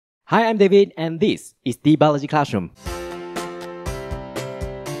Hi, I'm David and this is the Biology Classroom.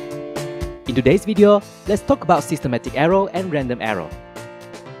 In today's video, let's talk about systematic error and random error.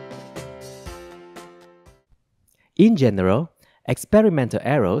 In general, experimental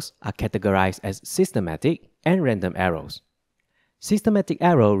errors are categorized as systematic and random errors. Systematic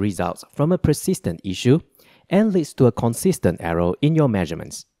error results from a persistent issue and leads to a consistent error in your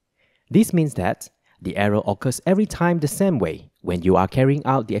measurements. This means that the error occurs every time the same way when you are carrying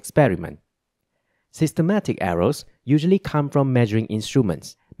out the experiment. Systematic errors usually come from measuring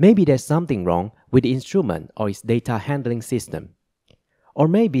instruments. Maybe there's something wrong with the instrument or its data handling system. Or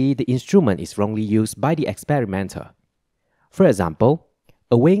maybe the instrument is wrongly used by the experimenter. For example,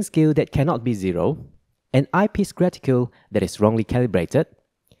 a weighing scale that cannot be zero, an eyepiece reticule that is wrongly calibrated,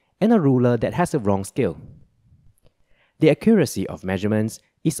 and a ruler that has a wrong scale. The accuracy of measurements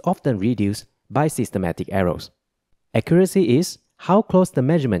is often reduced by systematic errors. Accuracy is how close the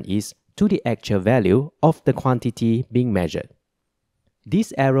measurement is to the actual value of the quantity being measured.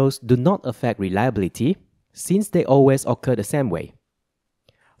 These errors do not affect reliability since they always occur the same way.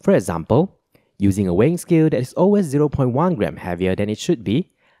 For example, using a weighing scale that is always 0.1 gram heavier than it should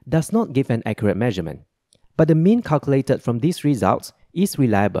be does not give an accurate measurement, but the mean calculated from these results is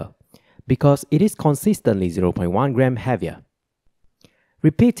reliable because it is consistently 0.1 gram heavier.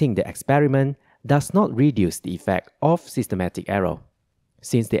 Repeating the experiment does not reduce the effect of systematic error,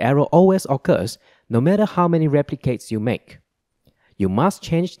 since the error always occurs no matter how many replicates you make. You must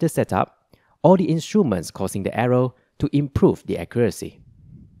change the setup or the instruments causing the error to improve the accuracy.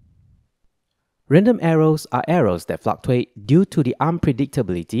 Random errors are errors that fluctuate due to the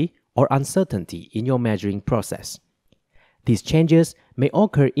unpredictability or uncertainty in your measuring process. These changes may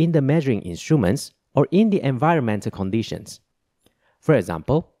occur in the measuring instruments or in the environmental conditions. For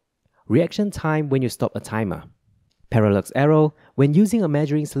example, reaction time when you stop a timer, parallax error when using a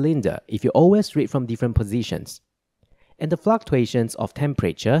measuring cylinder if you always read from different positions, and the fluctuations of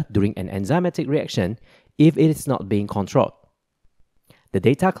temperature during an enzymatic reaction if it is not being controlled. The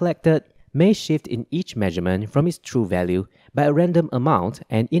data collected may shift in each measurement from its true value by a random amount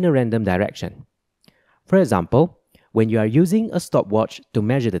and in a random direction. For example, when you are using a stopwatch to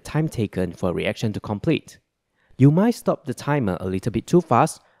measure the time taken for a reaction to complete, you might stop the timer a little bit too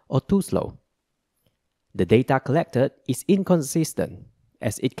fast or too slow. The data collected is inconsistent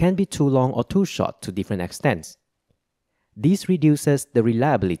as it can be too long or too short to different extents. This reduces the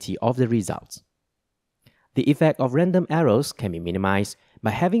reliability of the results. The effect of random errors can be minimized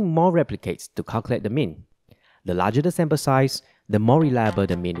by having more replicates to calculate the mean. The larger the sample size, the more reliable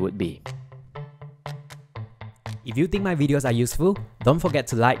the mean would be. If you think my videos are useful, don't forget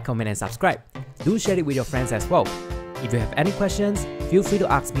to like, comment and subscribe. Do share it with your friends as well. If you have any questions, feel free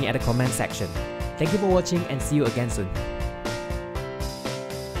to ask me at the comment section. Thank you for watching and see you again soon.